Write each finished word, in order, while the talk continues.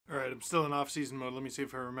I'm still in off-season mode. Let me see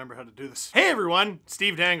if I remember how to do this. Hey everyone,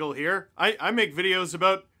 Steve Dangle here. I make videos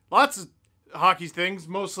about lots of hockey things,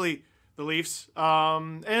 mostly the Leafs,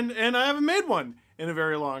 and I haven't made one in a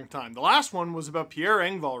very long time. The last one was about Pierre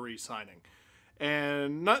Engvall re-signing,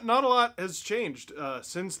 and not a lot has changed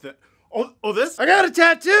since then. Oh, this? I got a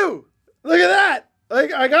tattoo! Look at that!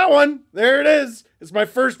 I got one. There it is. It's my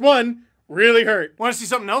first one. Really hurt. Want to see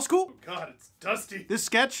something else cool? Oh God, it's dusty. This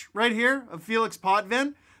sketch right here of Felix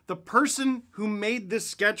Potvin, the person who made this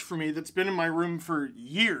sketch for me that's been in my room for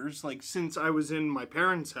years, like since I was in my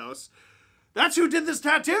parents' house, that's who did this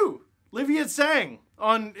tattoo. Livia Sang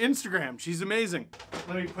on Instagram. She's amazing.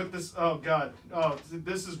 Let me put this, oh God. Oh,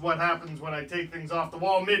 this is what happens when I take things off the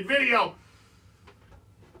wall mid-video.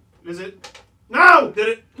 Is it? No! Did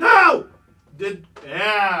it? No!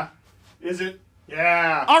 Yeah. Is it?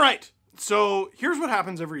 Yeah. All right. So here's what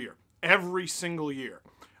happens every year. Every single year.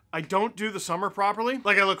 I don't do the summer properly.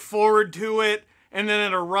 Like I look forward to it, and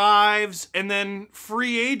then it arrives, and then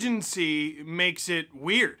free agency makes it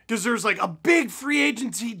weird. Because there's like a big free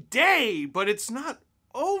agency day, but it's not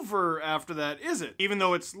over after that, is it? Even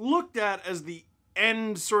though it's looked at as the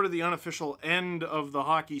end, sort of the unofficial end of the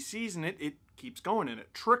hockey season, it keeps going and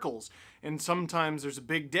it trickles. And sometimes there's a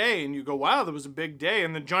big day and you go, wow, there was a big day.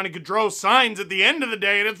 And then Johnny Gaudreau signs at the end of the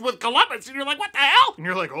day and it's with Columbus. And you're like, what the hell? And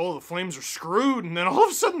you're like, oh, the Flames are screwed. And then all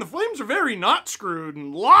of a sudden the Flames are very not screwed.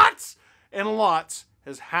 And lots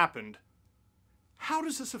has happened. How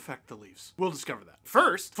does this affect the Leafs? We'll discover that.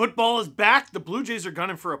 First, football is back. The Blue Jays are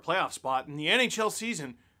gunning for a playoff spot. And the NHL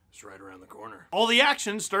season is right around the corner. All the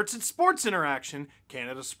action starts at Sports Interaction,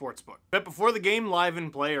 Canada's sportsbook. Bet before the game, live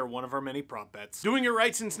and play are one of our many prop bets. Doing it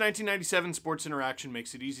right since 1997, Sports Interaction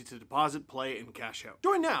makes it easy to deposit, play, and cash out.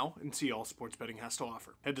 Join now and see all sports betting has to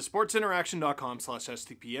offer. Head to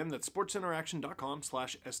sportsinteraction.com/STPN. That's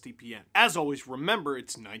sportsinteraction.com/STPN. As always, remember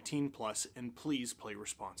it's 19 plus and please play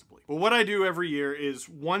responsibly. But what I do every year is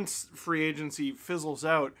once free agency fizzles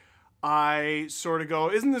out, I sort of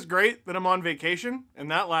go, isn't this great that I'm on vacation? And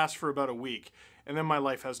that lasts for about a week. And then my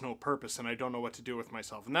life has no purpose and I don't know what to do with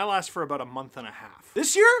myself. And that lasts for about a month and a half.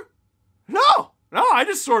 This year? No, I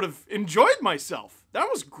just sort of enjoyed myself. That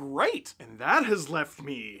was great. And that has left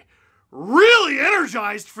me really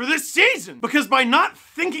energized for this season. Because by not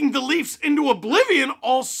thinking the Leafs into oblivion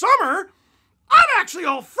all summer, I'm actually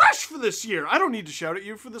all fresh for this year. I don't need to shout at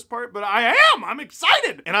you for this part, but I am. I'm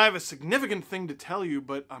excited. And I have a significant thing to tell you,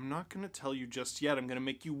 but I'm not going to tell you just yet. I'm going to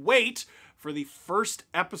make you wait for the first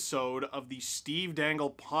episode of the Steve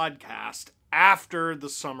Dangle podcast after the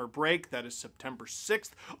summer break. That is September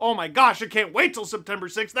 6th. Oh my gosh, I can't wait till September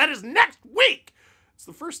 6th. That is next week. It's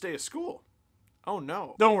the first day of school. Oh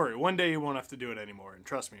no. Don't worry, one day you won't have to do it anymore, and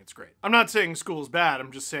trust me, it's great. I'm not saying school's bad.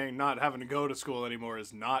 I'm just saying not having to go to school anymore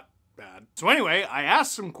is not bad. So anyway, I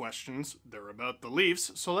asked some questions. They're about the Leafs,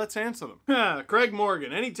 so let's answer them. Craig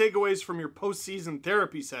Morgan, any takeaways from your postseason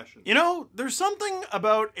therapy session? You know, there's something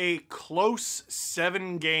about a close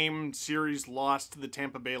 7-game series loss to the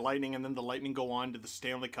Tampa Bay Lightning, and then the Lightning go on to the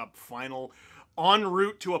Stanley Cup final en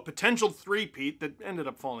route to a potential three-peat that ended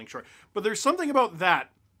up falling short. But there's something about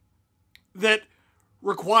that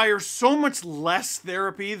requires so much less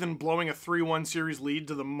therapy than blowing a 3-1 series lead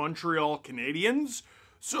to the Montreal Canadiens.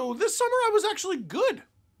 So this summer I was actually good.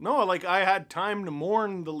 No, like I had time to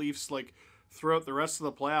mourn the Leafs like throughout the rest of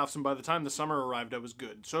the playoffs, and by the time the summer arrived, I was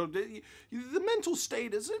good. So the mental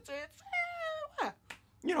state is,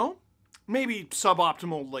 you know, maybe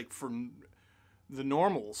suboptimal like for the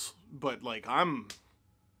normals, but like I'm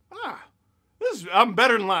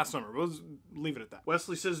better than last summer. We'll leave it at that.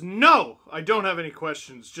 Wesley says, no, I don't have any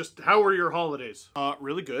questions. Just how were your holidays?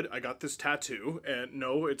 Really good. I got this tattoo, and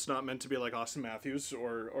no, it's not meant to be like Austin Matthews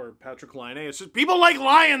or Patrick Laine. It's just people like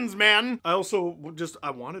lions, man. I also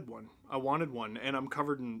I wanted one. And I'm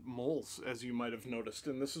covered in moles, as you might have noticed.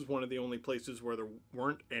 And this is one of the only places where there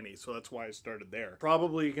weren't any, so that's why I started there.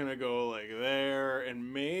 Probably gonna go like there,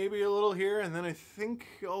 and maybe a little here, and then I think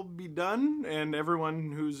I'll be done. And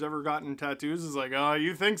everyone who's ever gotten tattoos is like, oh,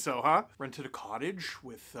 you think so, huh? Rented a cottage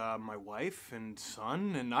with my wife and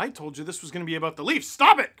son, and I told you this was gonna be about the Leafs.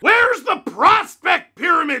 Stop it! Where's the prospect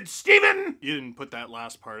pyramid, Steven? You didn't put that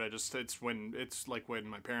last part. It's like when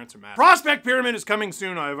my parents are mad. Prospect pyramid is coming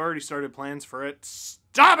soon. I've already started plans for it.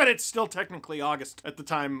 Stop it! It's still technically August at the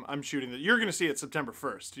time I'm shooting that. You're gonna see it September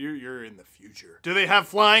 1st. You're in the future. Do they have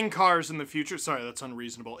flying cars in the future? Sorry, that's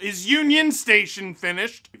unreasonable. Is Union Station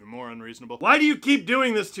finished? Even more unreasonable. Why do you keep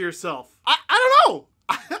doing this to yourself? I don't know.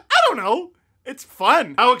 I don't know. It's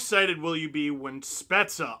fun. How excited will you be when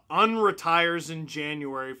Spezza unretires in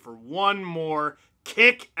January for one more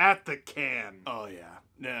kick at the can? Oh yeah.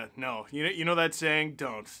 No. You know that saying,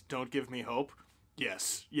 don't give me hope?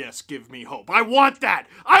 Yes, give me hope. I want that!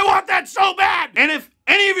 I want that so bad! And if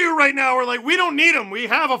any of you right now are like, we don't need him, we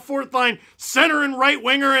have a fourth line center and right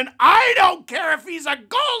winger, and I don't care if he's a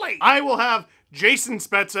goalie! I will have Jason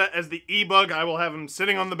Spezza as the E-Bug. I will have him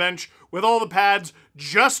sitting on the bench with all the pads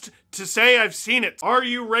just to say I've seen it. Are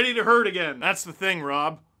you ready to hurt again? That's the thing,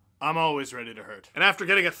 Rob. I'm always ready to hurt. And after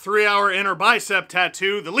getting a 3-hour inner bicep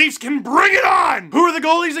tattoo, the Leafs can bring it on! Who are the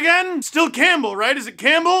goalies again? Still Campbell, right? Is it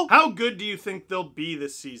Campbell? How good do you think they'll be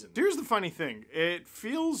this season? Here's the funny thing. It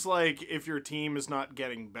feels like if your team is not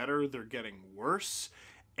getting better, they're getting worse.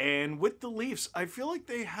 And with the Leafs, I feel like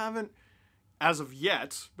they haven't, as of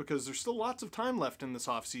yet, because there's still lots of time left in this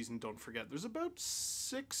offseason, don't forget. There's about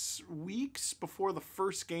 6 weeks before the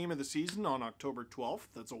first game of the season on October 12th.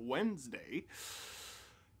 That's a Wednesday.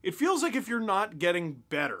 It feels like if you're not getting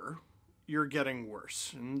better, you're getting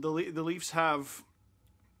worse. And the Leafs have,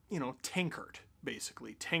 tinkered,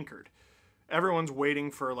 basically. Tinkered. Everyone's waiting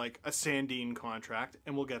for, like, a Sandin contract,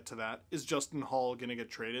 and we'll get to that. Is Justin Hall going to get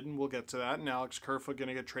traded? And we'll get to that. And Alex Kerfoot going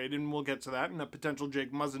to get traded? And we'll get to that. And a potential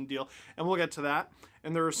Jake Muzzin deal, and we'll get to that.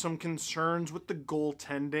 And there are some concerns with the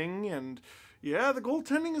goaltending, and, yeah, the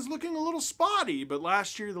goaltending is looking a little spotty. But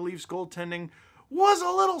last year, the Leafs goaltending was a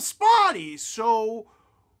little spotty, so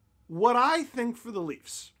what I think for the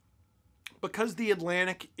Leafs, because the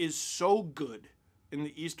Atlantic is so good and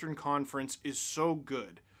the Eastern Conference is so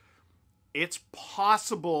good, it's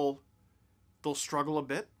possible they'll struggle a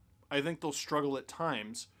bit. I think they'll struggle at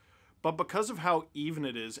times. But because of how even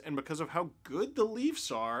it is and because of how good the Leafs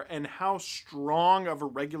are and how strong of a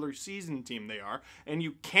regular season team they are, and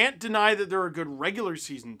you can't deny that they're a good regular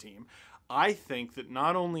season team, I think that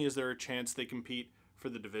not only is there a chance they compete for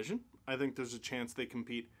the division, I think there's a chance they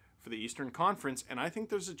compete for the Eastern Conference, and I think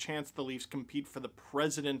there's a chance the Leafs compete for the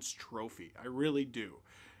President's Trophy. I really do.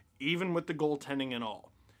 Even with the goaltending and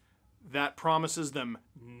all. That promises them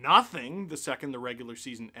nothing the second the regular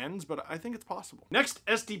season ends, but I think it's possible. Next,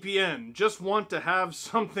 SDPN. Just want to have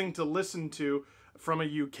something to listen to from a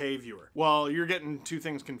UK viewer. Well, you're getting two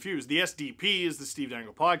things confused. The SDP is the Steve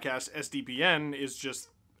Dangle podcast. SDPN is just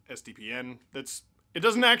SDPN. It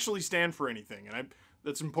doesn't actually stand for anything, and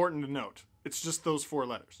that's important to note. It's just those 4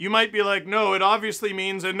 letters. You might be like, no, it obviously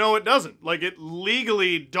means, and no, it doesn't. Like, it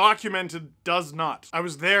legally documented does not. I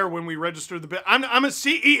was there when we registered the I'm a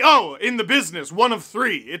CEO in the business, 1 of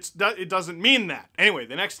 3. It doesn't mean that. Anyway,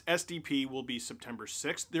 the next SDP will be September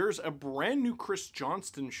 6th. There's a brand new Chris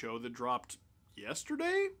Johnston show that dropped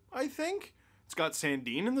yesterday, I think. It's got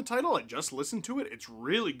Sandin in the title. I just listened to it. It's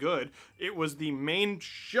really good. It was the main...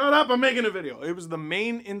 Shut up, I'm making a video. It was the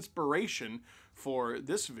main inspiration for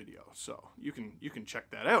this video. So you can check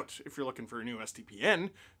that out if you're looking for a new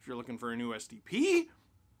SDPN. If you're looking for a new SDP,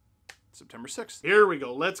 September 6th. Here we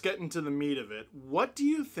go. Let's get into the meat of it. What do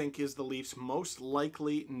you think is the Leafs' most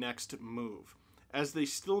likely next move, as they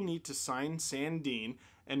still need to sign Sandin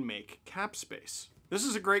and make cap space? This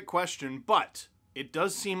is a great question, but it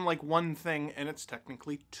does seem like one thing, and it's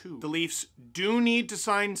technically 2. The Leafs do need to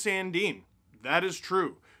sign Sandin. That is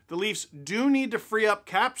true. The Leafs do need to free up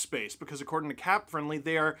cap space because according to Cap Friendly,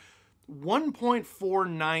 they are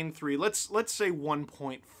 1.493, let's say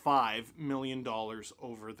 $1.5 million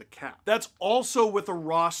over the cap. That's also with a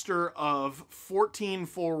roster of 14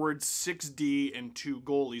 forwards, 6 D, and 2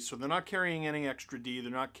 goalies. So they're not carrying any extra D,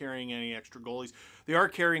 they're not carrying any extra goalies. They are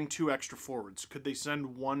carrying 2 extra forwards. Could they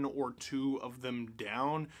send 1 or 2 of them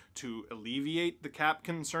down to alleviate the cap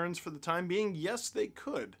concerns for the time being? Yes, they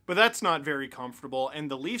could. But that's not very comfortable,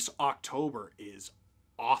 and the Leafs' October is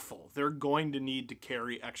awful. They're going to need to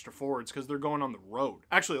carry extra forwards because they're going on the road.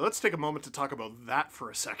 Actually, let's take a moment to talk about that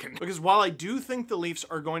for a second. Because while I do think the Leafs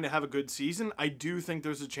are going to have a good season, I do think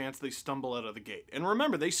there's a chance they stumble out of the gate. And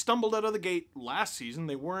remember, they stumbled out of the gate last season.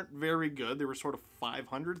 They weren't very good. They were sort of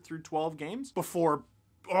 500 through 12 games before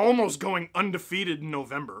almost going undefeated in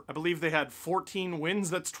November. I believe they had 14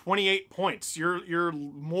 wins. That's 28 points. You're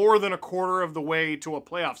more than a quarter of the way to a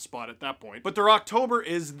playoff spot at that point. But their October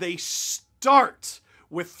is they start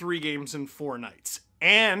with 3 games in 4 nights.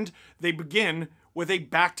 And they begin with a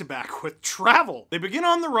back-to-back with travel. They begin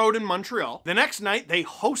on the road in Montreal. The next night, they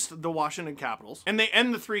host the Washington Capitals. And they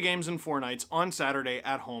end the 3 games in 4 nights on Saturday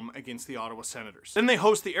at home against the Ottawa Senators. Then they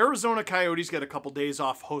host the Arizona Coyotes, get a couple days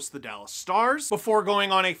off, host the Dallas Stars, before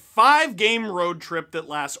going on a 5-game road trip that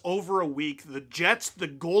lasts over a week. The Jets, the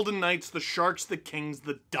Golden Knights, the Sharks, the Kings,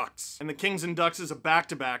 the Ducks. And the Kings and Ducks is a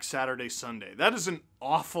back-to-back Saturday-Sunday. That is an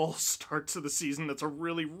awful start to the season. That's a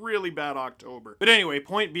really, really bad October. But anyway,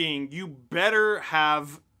 point being, you better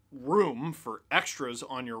have room for extras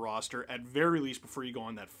on your roster at very least before you go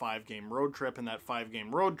on that 5-game road trip, and that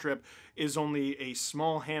 5-game road trip is only a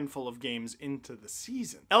small handful of games into the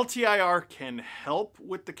season. LTIR can help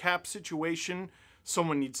with the cap situation.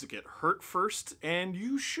 Someone needs to get hurt first, and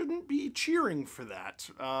you shouldn't be cheering for that.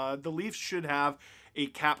 The Leafs should have a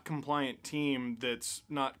cap-compliant team that's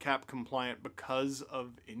not cap-compliant because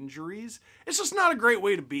of injuries. It's just not a great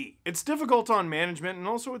way to be. It's difficult on management, and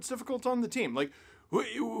also it's difficult on the team. Like, who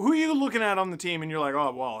are you looking at on the team and you're like,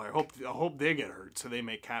 oh, well, I hope they get hurt so they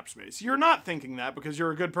make cap space. You're not thinking that because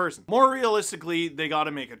you're a good person. More realistically, they got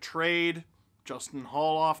to make a trade. Justin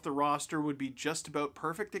Hall off the roster would be just about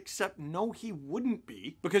perfect, except no, he wouldn't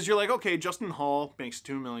be. Because you're like, okay, Justin Hall makes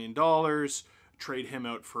 $2 million. Trade him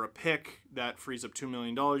out for a pick. That frees up $2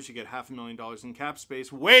 million. You get $500,000 in cap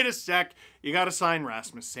space. Wait a sec. You got to sign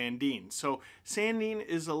Rasmus Sandin. So Sandin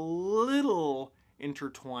is a little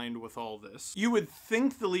intertwined with all this. You would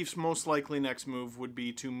think the Leafs' most likely next move would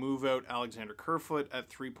be to move out Alexander Kerfoot at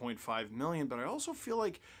 $3.5 million, but I also feel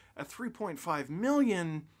like at $3.5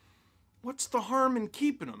 million, what's the harm in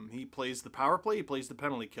keeping him? He plays the power play, he plays the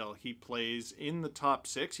penalty kill, he plays in the top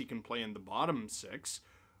 6, he can play in the bottom 6,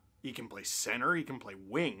 he can play center, he can play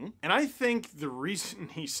wing. And I think the reason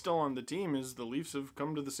he's still on the team is the Leafs have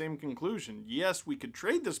come to the same conclusion. Yes, we could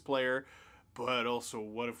trade this player, but also,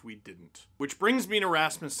 what if we didn't? Which brings me to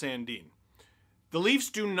Rasmus Sandin. The Leafs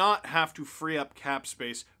do not have to free up cap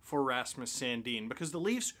space for Rasmus Sandin because the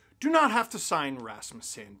Leafs do not have to sign Rasmus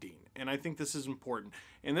Sandin. And I think this is important.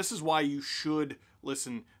 And this is why you should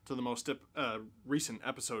listen to the most recent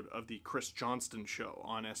episode of the Chris Johnston Show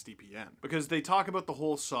on SDPN. Because they talk about the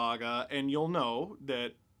whole saga, and you'll know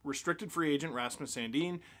that restricted free agent Rasmus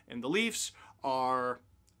Sandin and the Leafs are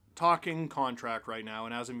talking contract right now,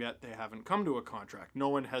 and as of yet, they haven't come to a contract. No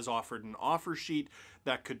one has offered an offer sheet.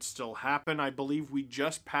 That could still happen. I believe we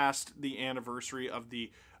just passed the anniversary of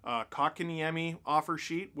the Kotkaniemi offer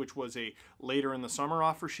sheet, which was a later in the summer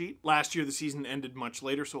offer sheet. Last year, the season ended much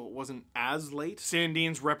later, so it wasn't as late.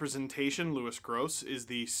 Sandin's representation, Louis Gross, is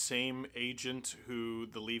the same agent who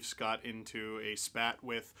the Leafs got into a spat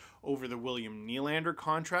with over the William Nylander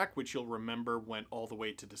contract, which you'll remember went all the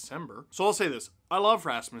way to December. So I'll say this. I love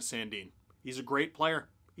Rasmus Sandin. He's a great player.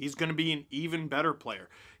 He's going to be an even better player.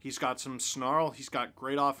 He's got some snarl. He's got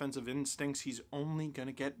great offensive instincts. He's only going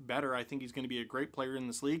to get better. I think he's going to be a great player in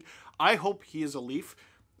this league. I hope he is a Leaf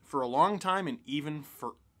for a long time and even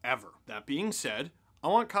forever. That being said, I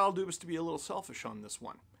want Kyle Dubas to be a little selfish on this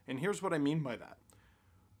one. And here's what I mean by that.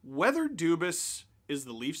 Whether Dubas is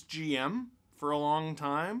the Leafs GM for a long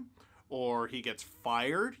time or he gets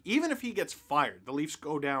fired, even if he gets fired, the Leafs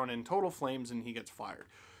go down in total flames and he gets fired,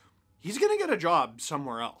 he's going to get a job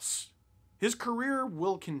somewhere else. His career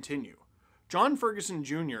will continue. John Ferguson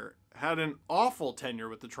Jr. had an awful tenure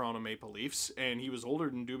with the Toronto Maple Leafs, and he was older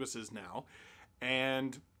than Dubas is now,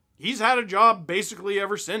 and he's had a job basically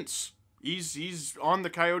ever since. He's on the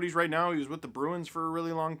Coyotes right now. He was with the Bruins for a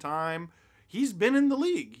really long time. He's been in the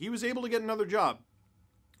league. He was able to get another job.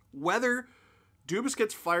 Whether Dubas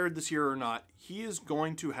gets fired this year or not, he is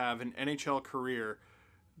going to have an NHL career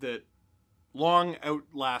that long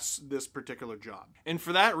outlasts this particular job. And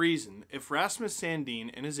for that reason, if Rasmus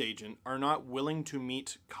Sandin and his agent are not willing to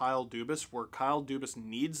meet Kyle Dubas where Kyle Dubas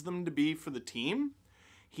needs them to be for the team,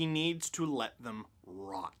 he needs to let them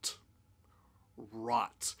rot.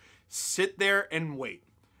 Rot. Sit there and wait.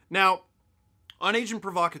 Now, on Agent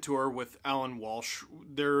Provocateur with Alan Walsh,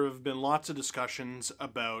 there have been lots of discussions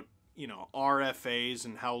about, RFAs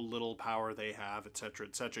and how little power they have, etc.,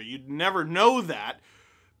 etc. You'd never know that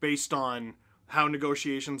based on how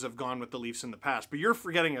negotiations have gone with the Leafs in the past. But you're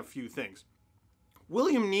forgetting a few things.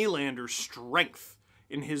 William Nylander's strength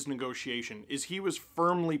in his negotiation is he was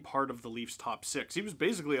firmly part of the Leafs' top 6. He was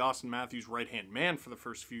basically Austin Matthews' right-hand man for the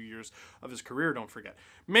first few years of his career, don't forget.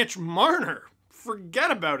 Mitch Marner, forget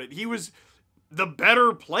about it. He was the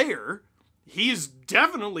better player. He's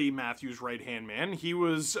definitely Matthews' right-hand man. He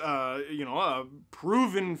was, a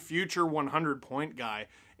proven future 100-point guy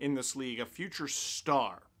in this league, a future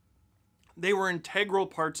star. They were integral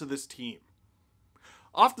parts of this team.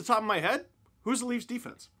 Off the top of my head, who's the Leafs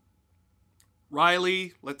defense?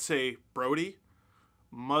 Riley, let's say Brody,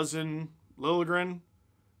 Muzzin, Liljegren,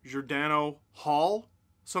 Giordano, Hall,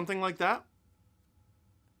 something like that.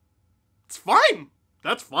 It's fine.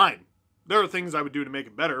 That's fine. There are things I would do to make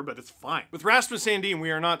it better, but it's fine. With Rasmus Sandin,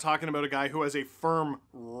 we are not talking about a guy who has a firm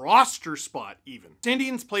roster spot even.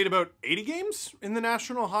 Sandin's played about 80 games in the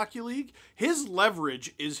National Hockey League. His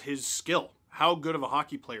leverage is his skill, how good of a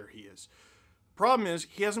hockey player he is. Problem is,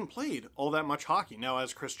 he hasn't played all that much hockey. Now,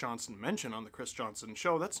 as Chris Johnston mentioned on the Chris Johnston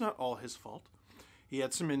Show, that's not all his fault. He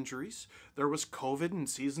had some injuries. There was COVID and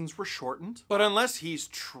seasons were shortened. But unless he's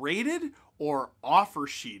traded or offer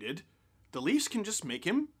sheeted, the Leafs can just make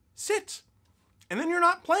him sit. And then you're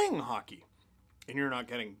not playing hockey. And you're not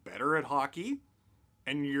getting better at hockey.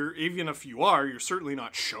 And even if you are, you're certainly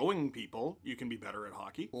not showing people you can be better at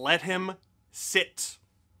hockey. Let him sit.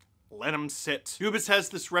 Let him sit. Dubas has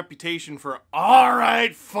this reputation for, all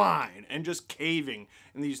right, fine, and just caving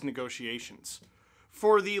in these negotiations.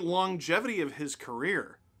 For the longevity of his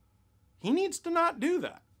career, he needs to not do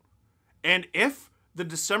that. And if the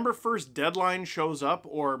December 1st deadline shows up,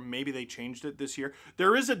 or maybe they changed it this year,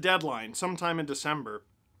 there is a deadline sometime in December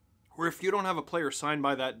where if you don't have a player signed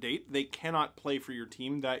by that date, they cannot play for your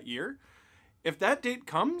team that year. If that date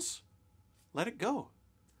comes, let it go.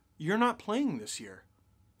 You're not playing this year.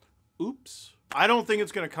 Oops. I don't think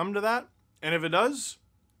it's going to come to that. And if it does,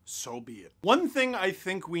 so be it. One thing I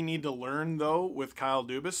think we need to learn, though, with Kyle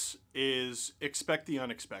Dubas is expect the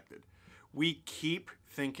unexpected. We keep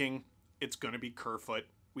thinking it's going to be Kerfoot.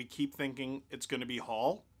 We keep thinking it's going to be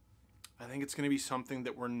Hall. I think it's going to be something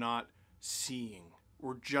that we're not seeing.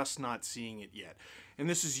 We're just not seeing it yet. And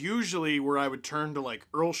this is usually where I would turn to like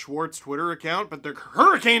Earl Schwartz's Twitter account, but the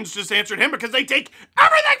Hurricanes just answered him because they take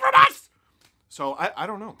everything from us! So I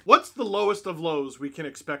don't know. What's the lowest of lows we can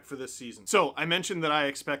expect for this season? So I mentioned that I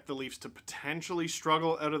expect the Leafs to potentially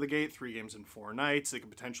struggle out of the gate, 3 games in 4 nights. They could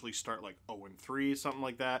potentially start like 0-3, something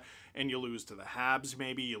like that. And you lose to the Habs,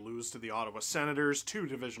 maybe. You lose to the Ottawa Senators, 2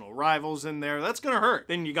 divisional rivals in there. That's going to hurt.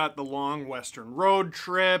 Then you got the long Western road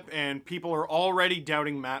trip, and people are already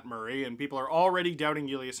doubting Matt Murray, and people are already doubting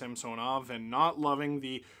Ilya Samsonov, and not loving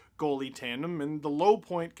the goalie tandem, and the low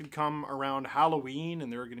point could come around Halloween,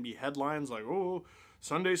 and there are going to be headlines like, oh,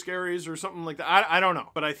 Sunday scaries or something like that. I don't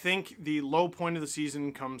know. But I think the low point of the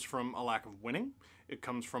season comes from a lack of winning. It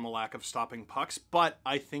comes from a lack of stopping pucks, but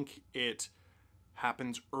I think it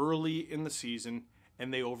happens early in the season,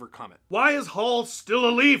 and they overcome it. Why is Hall still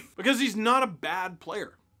a Leaf? Because he's not a bad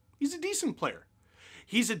player. He's a decent player.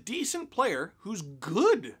 He's a decent player who's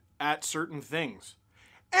good at certain things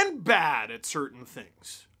and bad at certain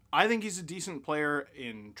things. I think he's a decent player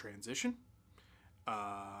in transition,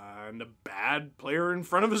 and a bad player in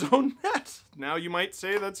front of his own net. Now you might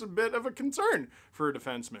say that's a bit of a concern for a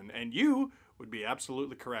defenseman, and you would be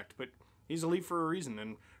absolutely correct, but he's a Leaf for a reason,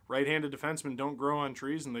 and right-handed defensemen don't grow on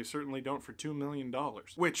trees, and they certainly don't for $2 million.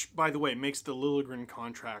 Which, by the way, makes the Liljegren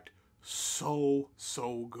contract so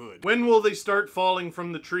good. When will they start falling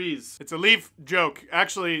from the trees? It's a Leaf joke.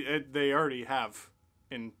 Actually, they already have.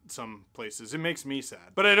 In some places. It makes me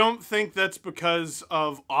sad. But I don't think that's because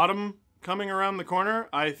of autumn coming around the corner.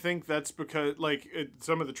 I think that's because, like,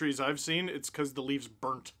 some of the trees I've seen, it's because the leaves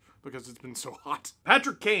burnt because it's been so hot.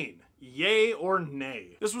 Patrick Kane, yay or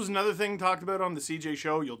nay? This was another thing talked about on the CJ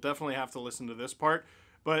show. You'll definitely have to listen to this part.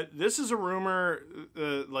 But this is a rumor,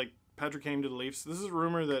 like Patrick Kane to the Leafs. This is a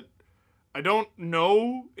rumor that I don't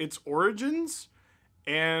know its origins.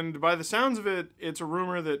 And by the sounds of it, it's a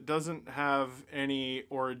rumor that doesn't have any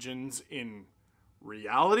origins in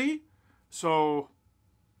reality. So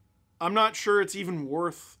I'm not sure it's even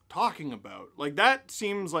worth talking about. Like, that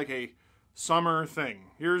seems like a summer thing.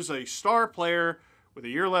 Here's a star player with a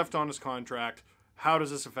year left on his contract. How does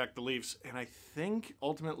this affect the Leafs? And I think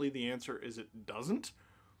ultimately the answer is it doesn't.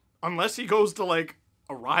 Unless he goes to, like,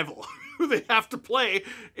 a rival who they have to play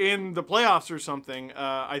in the playoffs or something.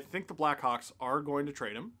 I think the Blackhawks are going to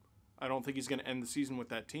trade him. I don't think he's going to end the season with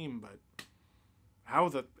that team, but how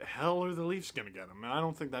the hell are the Leafs going to get him? I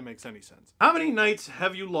don't think that makes any sense. How many nights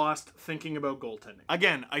have you lost thinking about goaltending?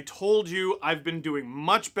 Again, I told you I've been doing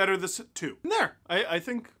much better this too. And there, I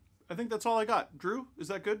think that's all I got. Drew, is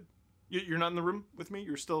that good? You're not in the room with me?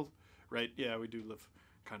 You're still, right? Yeah, we do live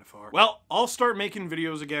kind of far. Well, I'll start making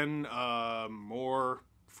videos again more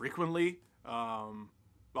frequently.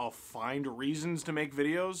 I'll find reasons to make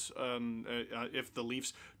videos if the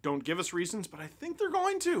Leafs don't give us reasons, but I think they're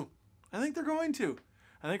going to. I think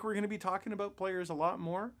we're going to be talking about players a lot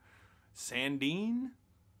more. Sandin,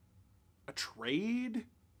 a trade,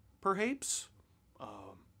 perhaps.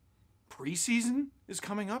 Preseason is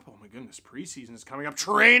coming up. Oh my goodness, preseason is coming up.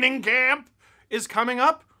 Training camp is coming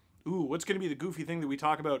up. Ooh, what's going to be the goofy thing that we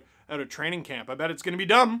talk about at a training camp? I bet it's going to be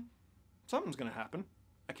dumb. Something's going to happen.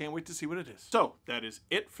 I can't wait to see what it is. So, that is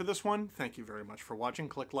it for this one. Thank you very much for watching.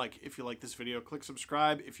 Click like if you like this video. Click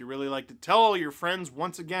subscribe if you really liked it. Tell all your friends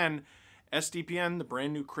once again. SDPN, the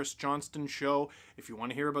brand new Chris Johnston show. If you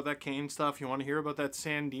want to hear about that Kane stuff, you want to hear about that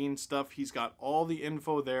Sandin stuff, he's got all the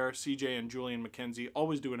info there. CJ and Julian McKenzie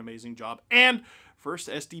always do an amazing job. And first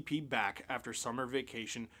SDP back after summer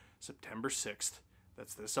vacation, September 6th.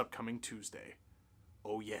 That's this upcoming Tuesday.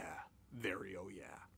 Oh yeah. Very oh yeah.